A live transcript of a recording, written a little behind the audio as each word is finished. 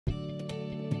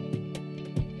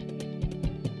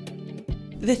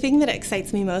The thing that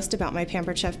excites me most about my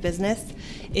Pampered Chef business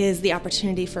is the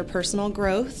opportunity for personal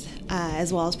growth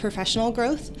as well as professional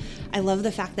growth. I love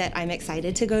the fact that I'm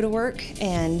excited to go to work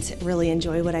and really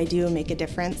enjoy what I do and make a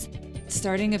difference.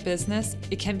 Starting a business,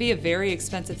 it can be a very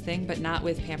expensive thing, but not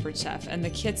with Pampered Chef. And the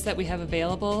kits that we have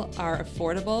available are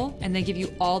affordable, and they give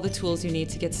you all the tools you need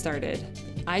to get started.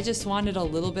 I just wanted a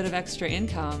little bit of extra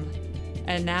income,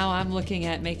 and now I'm looking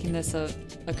at making this a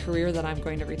career that I'm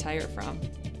going to retire from.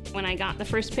 When I got the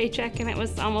first paycheck and it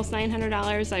was almost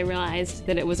 $900, I realized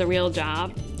that it was a real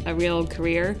job, a real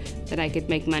career, that I could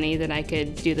make money, that I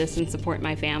could do this and support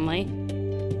my family.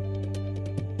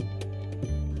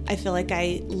 I feel like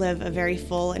I live a very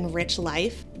full and rich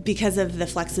life because of the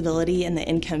flexibility and the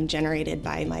income generated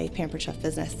by my Pampered Chef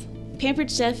business.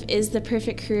 Pampered Chef is the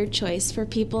perfect career choice for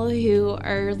people who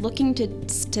are looking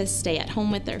to stay at home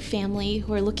with their family,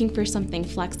 who are looking for something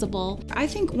flexible. I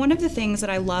think one of the things that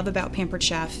I love about Pampered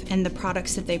Chef and the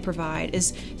products that they provide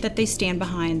is that they stand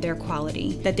behind their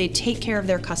quality, that they take care of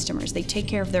their customers, they take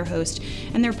care of their host,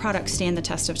 and their products stand the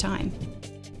test of time.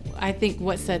 I think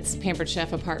what sets Pampered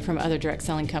Chef apart from other direct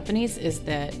selling companies is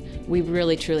that we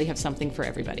really truly have something for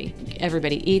everybody.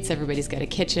 Everybody eats, everybody's got a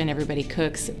kitchen, everybody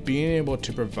cooks. Being able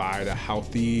to provide a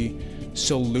healthy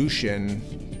solution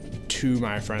to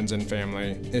my friends and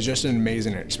family is just an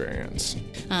amazing experience.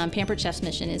 Pampered Chef's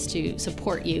mission is to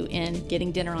support you in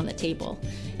getting dinner on the table,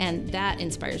 and that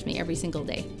inspires me every single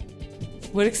day.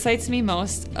 What excites me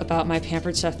most about my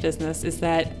Pampered Chef business is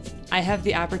that I have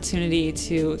the opportunity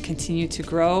to continue to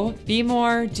grow, be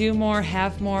more, do more,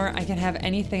 have more. I can have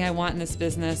anything I want in this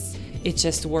business. It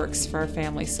just works for our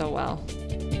family so well.